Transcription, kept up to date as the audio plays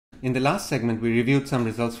In the last segment, we reviewed some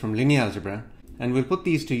results from linear algebra, and we'll put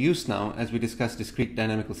these to use now as we discuss discrete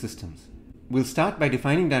dynamical systems. We'll start by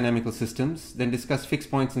defining dynamical systems, then discuss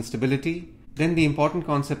fixed points and stability, then the important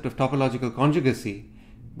concept of topological conjugacy,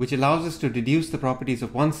 which allows us to deduce the properties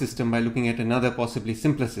of one system by looking at another, possibly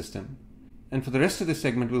simpler system. And for the rest of this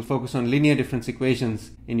segment, we'll focus on linear difference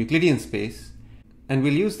equations in Euclidean space, and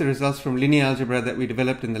we'll use the results from linear algebra that we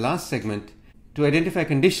developed in the last segment to identify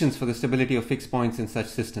conditions for the stability of fixed points in such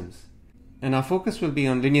systems. And our focus will be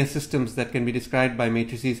on linear systems that can be described by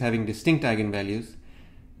matrices having distinct eigenvalues,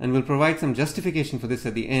 and we'll provide some justification for this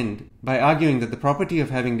at the end by arguing that the property of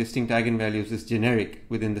having distinct eigenvalues is generic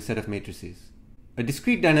within the set of matrices. A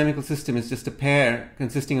discrete dynamical system is just a pair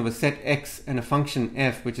consisting of a set X and a function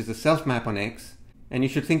f, which is a self-map on X, and you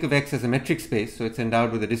should think of X as a metric space, so it's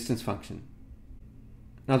endowed with a distance function.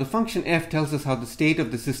 Now the function f tells us how the state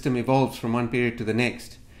of the system evolves from one period to the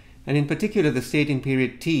next, and in particular the state in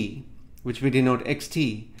period t, which we denote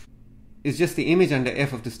xt, is just the image under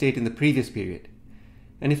f of the state in the previous period.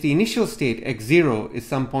 And if the initial state x0 is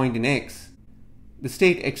some point in x, the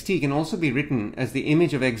state xt can also be written as the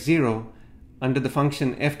image of x0 under the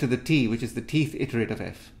function f to the t, which is the tth iterate of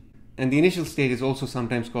f. And the initial state is also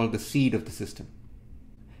sometimes called the seed of the system.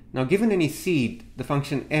 Now given any seed, the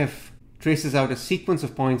function f traces out a sequence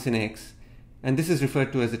of points in x, and this is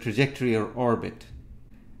referred to as a trajectory or orbit.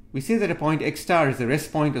 We say that a point x star is the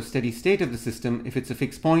rest point of steady state of the system if it's a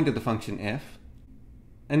fixed point of the function f,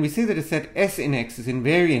 and we say that a set S in X is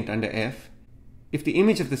invariant under f if the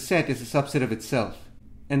image of the set is a subset of itself.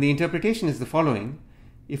 And the interpretation is the following: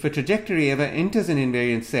 if a trajectory ever enters an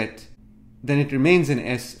invariant set, then it remains in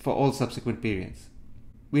S for all subsequent periods.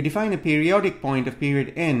 We define a periodic point of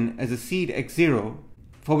period n as a seed x0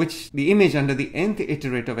 for which the image under the nth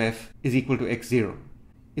iterate of f is equal to x0.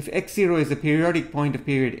 If x0 is a periodic point of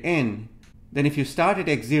period n, then if you start at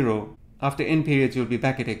x0, after n periods you'll be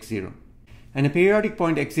back at x0. And a periodic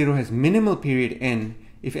point x0 has minimal period n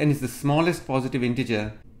if n is the smallest positive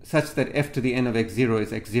integer such that f to the n of x0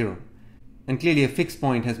 is x0. And clearly a fixed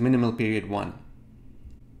point has minimal period 1.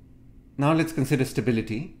 Now let's consider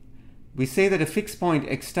stability. We say that a fixed point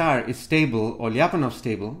x star is stable or Lyapunov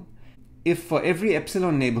stable if for every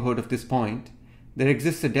epsilon neighborhood of this point there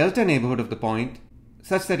exists a delta neighborhood of the point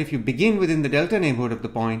such that if you begin within the delta neighborhood of the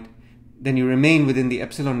point, then you remain within the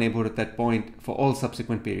epsilon neighborhood of that point for all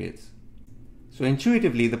subsequent periods. So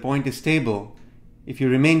intuitively the point is stable if you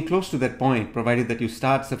remain close to that point, provided that you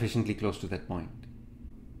start sufficiently close to that point.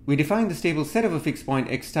 We define the stable set of a fixed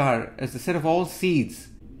point x star as the set of all seeds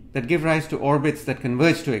that give rise to orbits that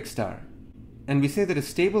converge to x star. And we say that a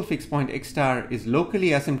stable fixed point x star is locally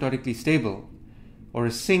asymptotically stable, or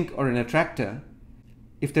a sink or an attractor,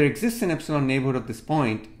 if there exists an epsilon neighborhood of this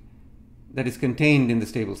point that is contained in the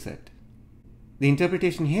stable set. The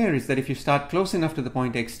interpretation here is that if you start close enough to the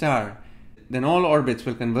point x star, then all orbits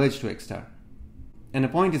will converge to x star. And a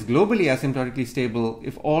point is globally asymptotically stable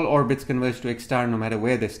if all orbits converge to x star no matter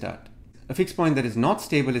where they start. A fixed point that is not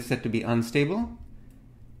stable is said to be unstable,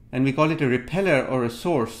 and we call it a repeller or a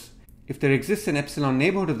source if there exists an epsilon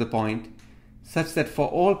neighborhood of the point such that for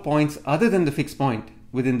all points other than the fixed point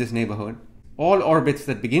within this neighborhood, all orbits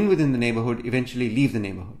that begin within the neighborhood eventually leave the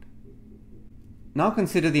neighborhood. Now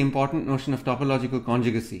consider the important notion of topological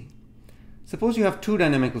conjugacy. Suppose you have two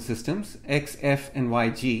dynamical systems, x, f, and y,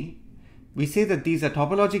 g. We say that these are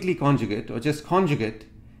topologically conjugate, or just conjugate,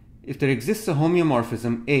 if there exists a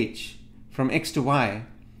homeomorphism h from x to y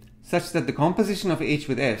such that the composition of h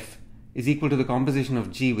with f is equal to the composition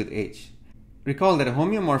of g with h. Recall that a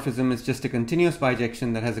homeomorphism is just a continuous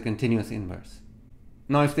bijection that has a continuous inverse.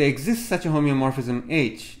 Now if there exists such a homeomorphism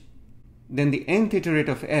h, then the nth iterate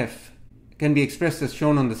of f can be expressed as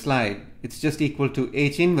shown on the slide. It's just equal to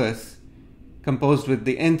h inverse composed with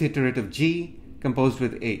the nth iterate of g composed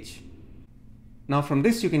with h. Now from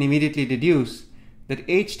this you can immediately deduce that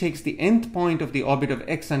h takes the nth point of the orbit of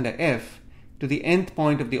x under f to the nth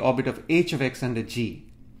point of the orbit of h of x under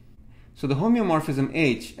g. So the homeomorphism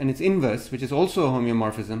h and its inverse, which is also a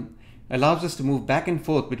homeomorphism, allows us to move back and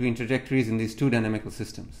forth between trajectories in these two dynamical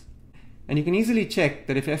systems. And you can easily check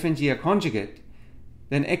that if f and g are conjugate,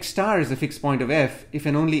 then x star is a fixed point of f if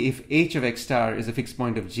and only if h of x star is a fixed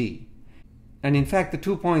point of g. And in fact the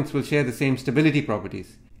 2 points will share the same stability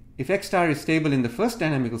properties. If x star is stable in the first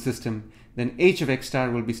dynamical system, then h of x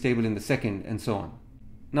star will be stable in the second, and so on.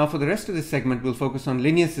 Now for the rest of this segment we'll focus on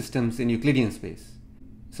linear systems in Euclidean space.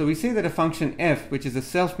 So we say that a function f, which is a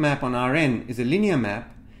self-map on Rn, is a linear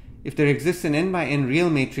map if there exists an n by n real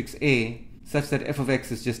matrix A such that f of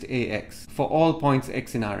x is just ax for all points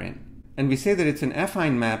x in Rn. And we say that it's an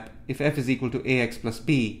affine map if f is equal to ax plus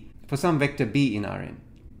b for some vector b in Rn.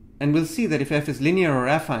 And we'll see that if f is linear or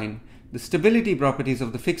affine, the stability properties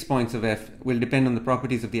of the fixed points of f will depend on the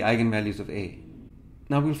properties of the eigenvalues of A.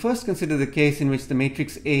 Now we'll first consider the case in which the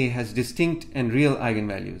matrix A has distinct and real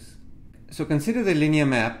eigenvalues. So consider the linear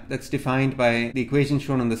map that's defined by the equation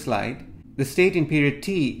shown on the slide. The state in period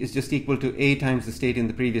t is just equal to A times the state in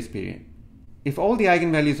the previous period. If all the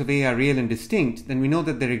eigenvalues of A are real and distinct, then we know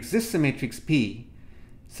that there exists a matrix P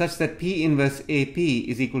such that P inverse AP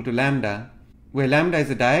is equal to lambda, where lambda is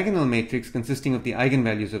a diagonal matrix consisting of the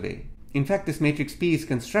eigenvalues of A. In fact, this matrix P is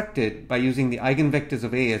constructed by using the eigenvectors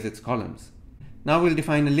of A as its columns. Now we'll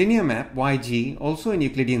define a linear map YG, also in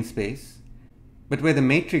Euclidean space, but where the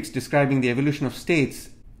matrix describing the evolution of states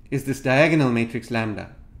is this diagonal matrix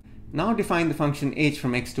lambda. Now define the function h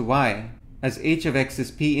from x to y as h of x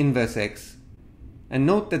is P inverse x, and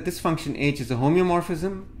note that this function h is a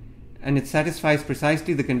homeomorphism and it satisfies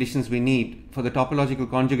precisely the conditions we need for the topological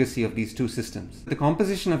conjugacy of these two systems. The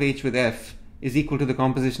composition of h with f is equal to the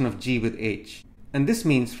composition of g with h. And this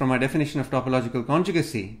means, from our definition of topological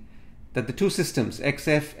conjugacy, that the two systems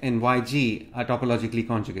xf and yg are topologically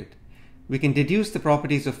conjugate. We can deduce the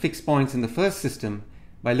properties of fixed points in the first system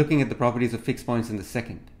by looking at the properties of fixed points in the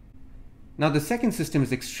second. Now the second system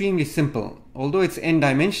is extremely simple. Although it's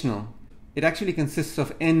n-dimensional, it actually consists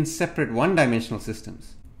of n separate one-dimensional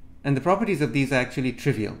systems. And the properties of these are actually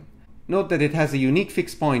trivial. Note that it has a unique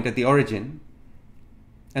fixed point at the origin,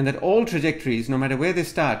 and that all trajectories, no matter where they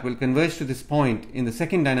start, will converge to this point in the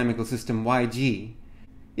second dynamical system YG,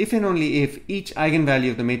 if and only if each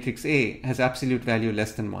eigenvalue of the matrix A has absolute value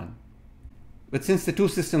less than 1. But since the two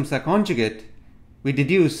systems are conjugate, we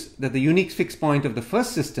deduce that the unique fixed point of the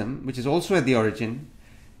first system, which is also at the origin,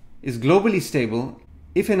 is globally stable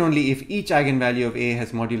if and only if each eigenvalue of A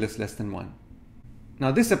has modulus less than 1. Now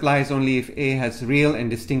this applies only if A has real and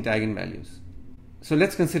distinct eigenvalues. So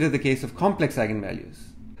let's consider the case of complex eigenvalues.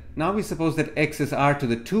 Now we suppose that x is R to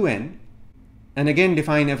the 2n, and again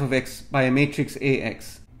define f of x by a matrix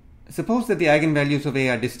AX. Suppose that the eigenvalues of A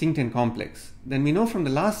are distinct and complex. Then we know from the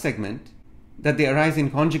last segment that they arise in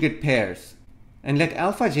conjugate pairs, and let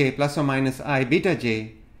alpha j plus or minus I beta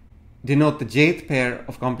j denote the jth pair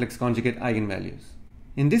of complex conjugate eigenvalues.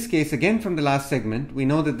 In this case, again from the last segment, we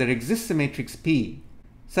know that there exists a matrix P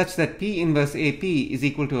such that P inverse AP is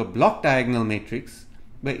equal to a block diagonal matrix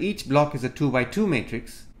where each block is a 2 by 2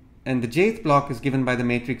 matrix, and the jth block is given by the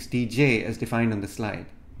matrix dj as defined on the slide.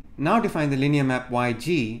 Now define the linear map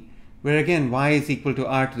YG, where again y is equal to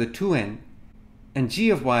R to the 2n, and g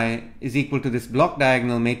of y is equal to this block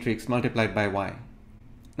diagonal matrix multiplied by y.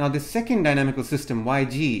 Now this second dynamical system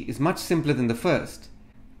YG is much simpler than the first,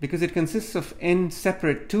 because it consists of n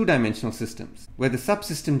separate two-dimensional systems, where the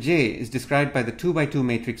subsystem J is described by the 2 by 2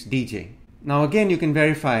 matrix dj. Now again you can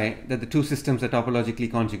verify that the two systems are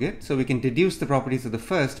topologically conjugate, so we can deduce the properties of the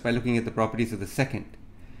first by looking at the properties of the second.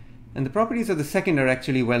 And the properties of the second are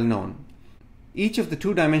actually well known. Each of the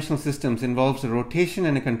two-dimensional systems involves a rotation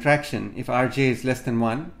and a contraction if Rj is less than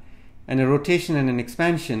 1, and a rotation and an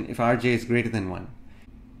expansion if Rj is greater than 1.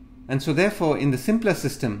 And so therefore in the simpler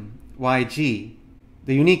system, Yg,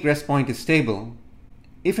 the unique rest point is stable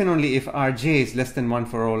if and only if Rj is less than 1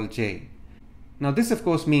 for all j. Now this of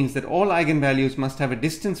course means that all eigenvalues must have a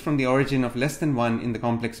distance from the origin of less than 1 in the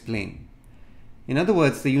complex plane. In other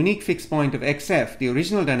words, the unique fixed point of xf, the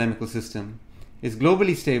original dynamical system, is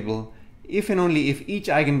globally stable if and only if each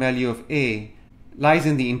eigenvalue of A lies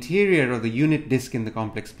in the interior of the unit disk in the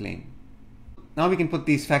complex plane. Now we can put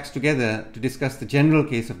these facts together to discuss the general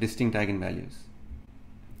case of distinct eigenvalues.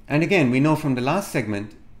 And again, we know from the last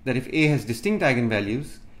segment that if A has distinct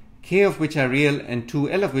eigenvalues, k of which are real and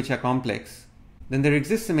 2l of which are complex, then there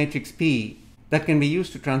exists a matrix P that can be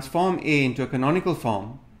used to transform A into a canonical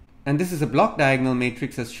form, and this is a block diagonal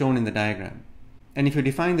matrix as shown in the diagram. And if you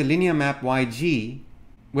define the linear map YG,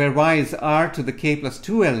 where y is R to the k plus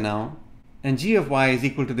 2l now, and g of y is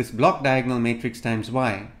equal to this block diagonal matrix times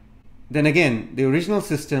y, then again the original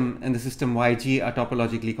system and the system YG are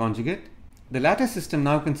topologically conjugate. The latter system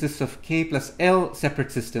now consists of k plus l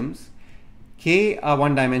separate systems. K are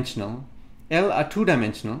one-dimensional, L are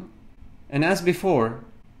two-dimensional, and as before,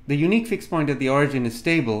 the unique fixed point at the origin is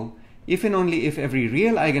stable if and only if every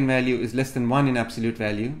real eigenvalue is less than 1 in absolute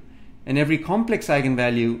value, and every complex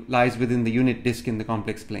eigenvalue lies within the unit disk in the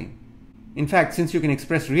complex plane. In fact, since you can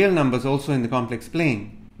express real numbers also in the complex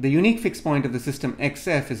plane, the unique fixed point of the system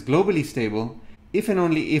xf is globally stable if and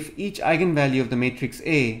only if each eigenvalue of the matrix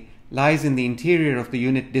A lies in the interior of the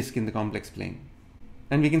unit disk in the complex plane.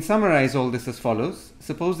 And we can summarize all this as follows.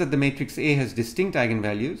 Suppose that the matrix A has distinct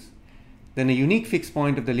eigenvalues, then a unique fixed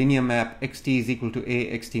point of the linear map xt is equal to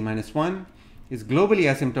A xt minus 1 is globally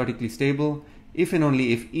asymptotically stable if and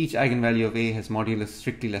only if each eigenvalue of A has modulus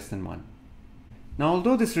strictly less than 1. Now,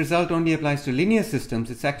 although this result only applies to linear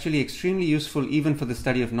systems, it's actually extremely useful even for the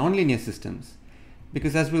study of nonlinear systems,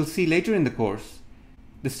 because as we'll see later in the course,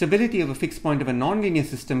 the stability of a fixed point of a nonlinear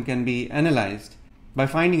system can be analyzed by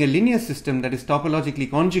finding a linear system that is topologically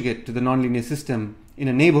conjugate to the nonlinear system in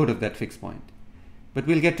a neighborhood of that fixed point. But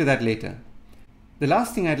we'll get to that later. The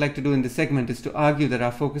last thing I'd like to do in this segment is to argue that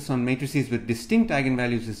our focus on matrices with distinct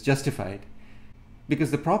eigenvalues is justified,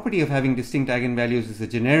 because the property of having distinct eigenvalues is a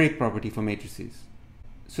generic property for matrices.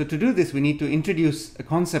 So to do this, we need to introduce a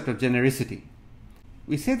concept of genericity.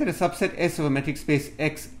 We say that a subset S of a metric space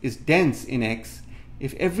X is dense in X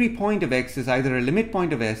if every point of X is either a limit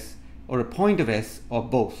point of S or a point of S or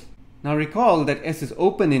both. Now recall that S is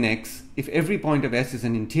open in X if every point of S is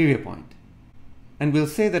an interior point. And we'll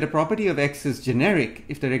say that a property of X is generic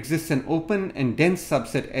if there exists an open and dense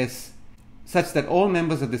subset S such that all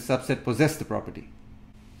members of this subset possess the property.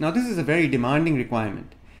 Now this is a very demanding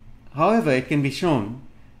requirement. However, it can be shown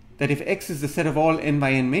that if X is the set of all n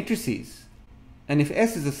by n matrices, and if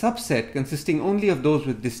S is a subset consisting only of those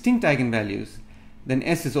with distinct eigenvalues, then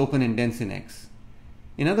S is open and dense in X.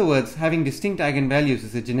 In other words, having distinct eigenvalues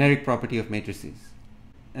is a generic property of matrices.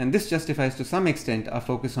 And this justifies to some extent our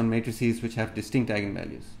focus on matrices which have distinct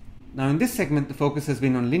eigenvalues. Now in this segment, the focus has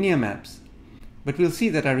been on linear maps, but we'll see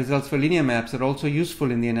that our results for linear maps are also useful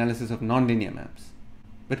in the analysis of nonlinear maps.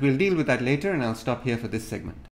 But we'll deal with that later, and I'll stop here for this segment.